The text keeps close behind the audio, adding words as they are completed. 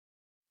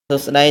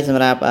ស្ដីស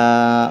ម្រាប់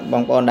ប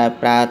ងប្អូនដែល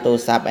ប្រើទូរ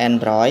ស័ព្ទ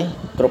Android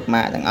គ្រប់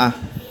ម៉ាកទាំងអស់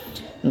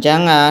អញ្ចឹង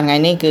ថ្ងៃ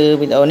នេះគឺ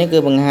វីដេអូនេះគឺ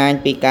បង្ហាញ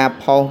ពីការ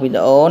ផុសវី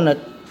ដេអូ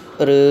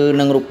ឬ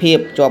នឹងរូបភាព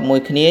ជាប់មួយ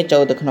គ្នាចូ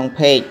លទៅក្នុង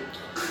page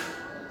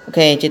អូ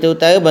ខេជាទូ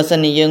ទៅបើសិន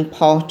ជាយើង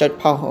ផុសចុច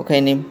ផុសអូខេ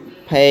នេះ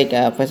page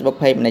Facebook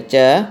page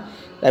manager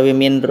ដែលវា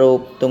មានរូប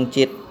ទង់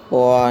ជាតិព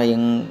ណ៌យ៉ា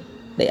ង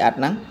ដីឥដ្ឋ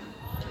ហ្នឹង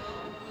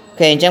អូ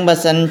ខេអញ្ចឹងបើ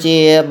សិនជា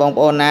បង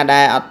ប្អូនណា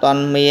ដែលអត់ទា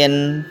ន់មាន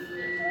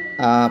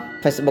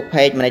Facebook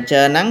page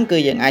manager ហ្នឹងគឺ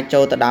យើងអាចចូ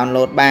លទៅ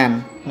download បាន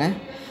ណា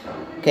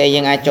គេយើ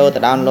ងអាចចូលទៅ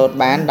download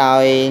បានដោ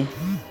យ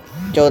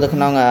ចូលទៅក្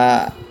នុង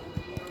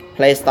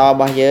Play Store រ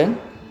បស់យើង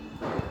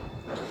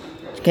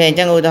អូខេអញ្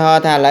ចឹងឧទាហរ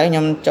ណ៍ថាឥឡូវខ្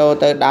ញុំចូល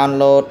ទៅ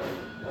download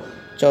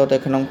ចូលទៅ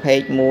ក្នុង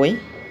page មួយ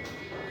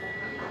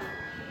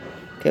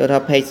គេឧទាហរ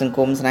ណ៍ page សង្គ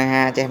មស្នេ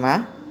ហាចេះមក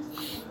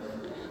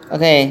អូ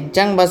ខេអញ្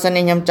ចឹងបើសិន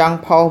នេះខ្ញុំចង់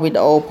ផុសវីដេ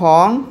អូផ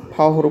ង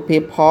ផុសរូបភា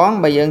ពផង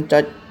បើយើងចុ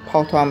ចផុ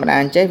សធម្មតា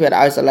អញ្ចេះវា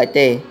ឲ្យ select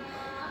ទេ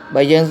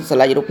បើយើង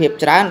select រូបភាព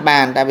ច្រើនបា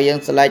នតែបើយើង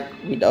select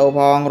វីដេអូផ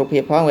ងរូបភា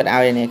ពផងវាឲ្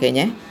យនេះឃើញ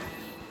ទេ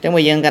អញ្ចឹង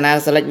បើយើងកាលណា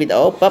select វីដេ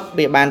អូពឹប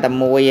វាបានតែ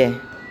មួយទេ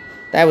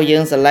តែបើយើ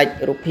ង select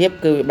រូបភាព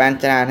គឺវាបាន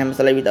ច្រើនហើយ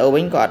select វីដេអូ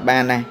វិញក៏អត់បា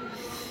នដែរ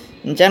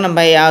អញ្ចឹងដើម្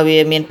បីឲ្យវា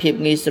មានភាព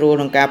ងាយស្រួល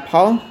ក្នុងការ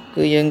ផុស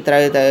គឺយើងត្រូ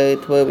វទៅ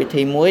ធ្វើវិ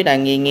ធីមួយដែល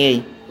ងាយអ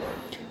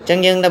ញ្ចឹង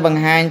យើងទៅប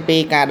ង្ហាញពី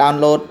ការ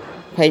download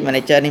page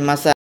manager នេះមក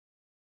សិន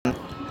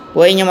ព្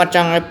រោះខ្ញុំអត់ច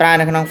ង់ឲ្យប្រើ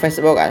នៅក្នុង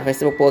Facebook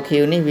Facebook ពណ៌ខៀ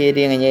វនេះវា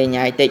រៀង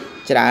ញ៉ៃតិច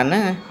ច្រើន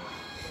ណា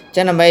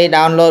ចឹងដើម្បី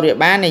download វា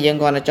បានយើង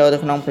គ្រាន់តែចូលទៅ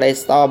ក្នុង Play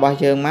Store របស់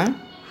យើងមក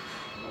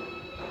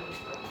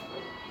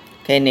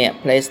គេនេះ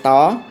Play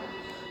Store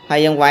ហើយ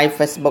យើងវាយ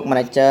Facebook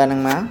Manager ហ្នឹ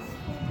ងមក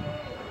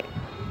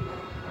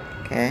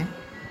អូខេ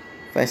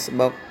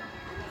Facebook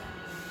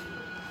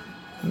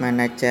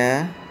Manager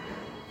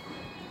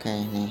អូខេ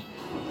នេះ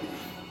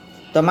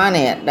តោះមក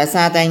នេះដោយ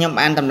សារតែខ្ញុំ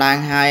បានតម្លើង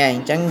ហើយអ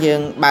ញ្ចឹងយើង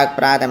បើក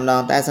ប្រើតែម្ដ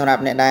ងតែសម្រា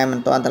ប់អ្នកដែលមិន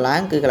ទាន់តម្លើង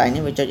គឺកន្លែង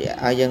នេះវាចុចឲ្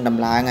យយើងត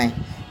ម្លើងហើយ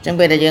អញ្ចឹង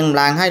ពេលដែលយើង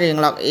ឡើងហើយយើង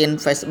log in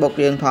Facebook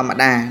យើងធម្ម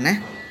តាណា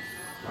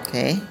អូ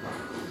ខេអ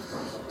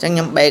ញ្ចឹងខ្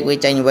ញុំ back វា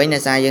ចេញវិញដោ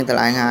យសារយើងតម្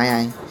លើងហើយអ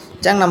ញ្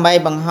ចឹងដើម្បី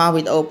បង្ហោះ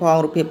វីដេអូផង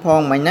រូបភាពផង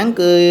មិញហ្នឹង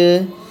គឺ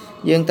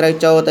យើងត្រូវ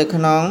ចូលទៅ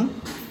ក្នុង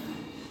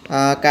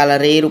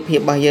gallery រូបភាព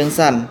របស់យើង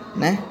សិន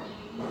ណា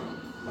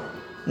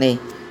នេះ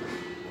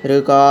ឬ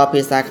ក៏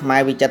ភាសាខ្មែ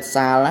រវិចិត្រ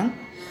សាលហ្នឹង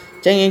អ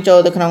ញ្ចឹងយើងចូល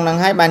ទៅក្នុងហ្នឹង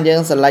ហើយបានយើ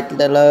ង select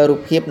ទៅលើរូប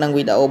ភាពនិង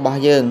វីដេអូរបស់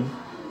យើង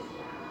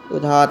ឧ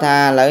ទាហរណ៍ថា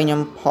ឥឡូវខ្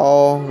ញុំផុស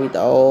វីដេ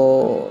អូ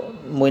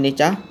មួយនេះ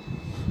ចាស់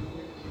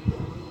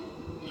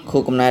គូ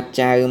កំណត់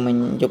ចៅមិញ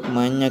យប់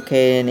មិញអូ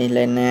ខេនេះ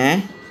លេណាអ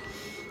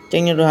ញ្ចឹ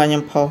ងខ្ញុំរកខ្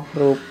ញុំផុស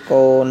រូប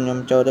កូនខ្ញុំ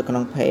ចូលទៅក្នុ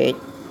ង page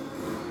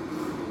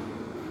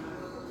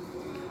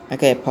អូ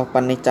ខេផុស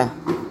ប៉ុណ្នេះចាស់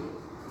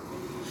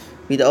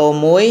វីដេអូ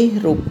មួយ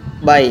រូប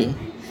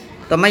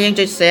3តោះមកយើង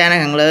ចុច share នៅ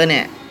ខាងលើ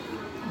នេះ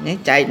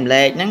ចែករំ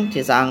លែកហ្នឹង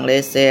ជាសារអង់គ្លេ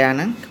ស share ហ្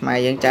នឹងខ្មែរ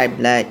យើងចែក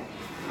រំលែក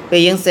ពេ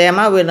លយើង share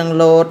មកវានឹង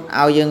load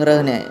ឲ្យយើងរើ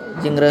សនេះ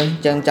យើងរើស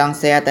ចឹងចង់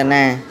share ទៅ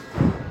ណា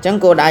អញ្ចឹង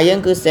គោលដៅយើង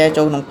គឺ share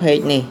ចូលក្នុង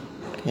page នេះ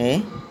អូខេអ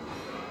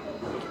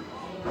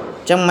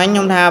ញ្ចឹងមិញខ្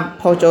ញុំថា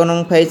ផុសចូលក្នុង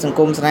page សង្គ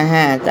មស្នេ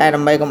ហាតែដើ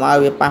ម្បីកុំឲ្យ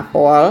វាប៉ះ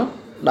ពាល់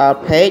ដល់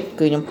page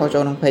គឺខ្ញុំផុសចូ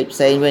លក្នុង page ផ្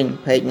សេងវិញ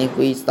page នេះ V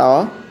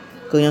Store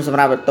គឺខ្ញុំសម្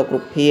រាប់បន្ទុករូ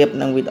បភាព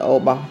និងវីដេអូរ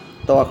បស់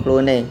ផ្ទាល់ខ្លួ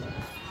ននេះ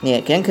នេះ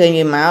ឃើញ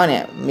វាមក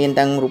នេះមាន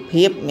ទាំងរូប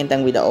ភាពមានទាំ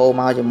ងវីដេអូ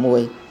មកជាមួ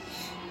យអ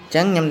ញ្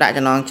ចឹងខ្ញុំដាក់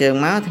ចំណងជើង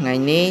មកថ្ងៃ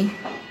នេះ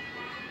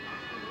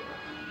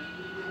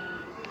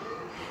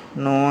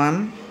នាំ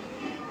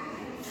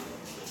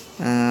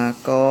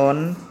កូន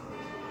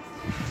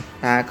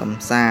ដើរកំ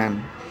សាន្ត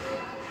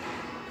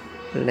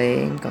លេ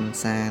ងកំ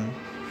សាន្ត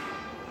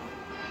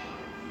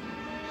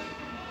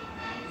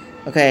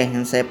អូខេខ្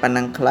ញុំសេប៉ុណ្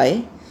ណឹងខ្លី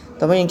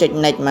តោះយើងចុច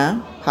next មក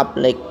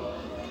public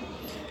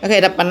អូខេ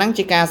ដល់ប៉ុណ្ណឹង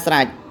ជាការស្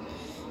រេច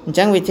អញ្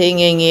ចឹងវិធី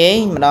ងាយ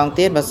ម្ដង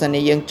ទៀតបើសិន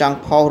ជាយើងចង់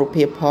ផុសរូប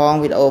ភាពផង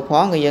វីដេអូផ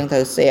ងគឺយើងត្រូ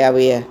វ share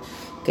វា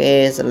គេ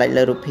select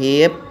លើរូបភា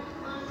ព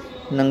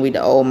និងវី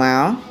ដេអូមក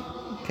អូ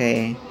ខេ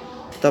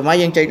តោះមក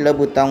យើងចុចលើ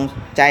ប៊ូតុង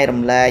ចែក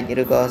រំលែក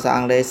ឬក៏សារអ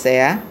ង់គ្លេស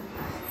share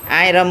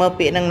អាចរកមើល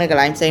ពាក្យហ្នឹងនៅកន្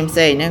លែងផ្សេ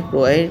ងណាព្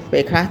រោះអីពេ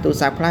លខ្លះទូរ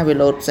ស័ព្ទខ្លះវា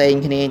load ផ្សេង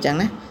គ្នាអញ្ចឹង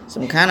ណា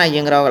សំខាន់ឲ្យ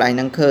យើងរកកន្លែង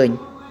ហ្នឹងឃើញ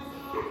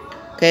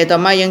អូខេតោះ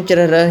មកយើងជ្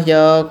រើសរើសយ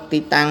កទី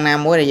តាំងណា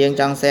មួយដែលយើង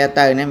ចង់ share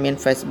ទៅណាមាន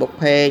Facebook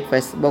page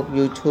Facebook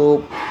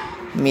YouTube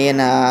មាន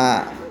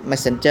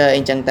Messenger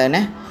អីចឹងទៅ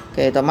ណា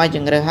គេតោះមកយើ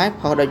ងរើសឲ្យ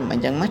ផុសដូចអ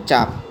ញ្ចឹងមកច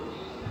ប់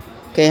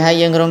គេឲ្យ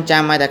យើងរង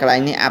ចាំឲ្យតែកន្លែ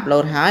ងនេះ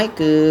upload ហើយ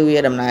គឺវា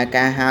ដំណើរ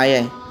ការហើយ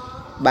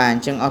បាទអ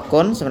ញ្ចឹងអរ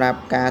គុណសម្រាប់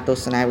ការទ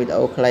ស្សនាវីដេ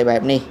អូខ្លីបែ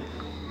បនេះ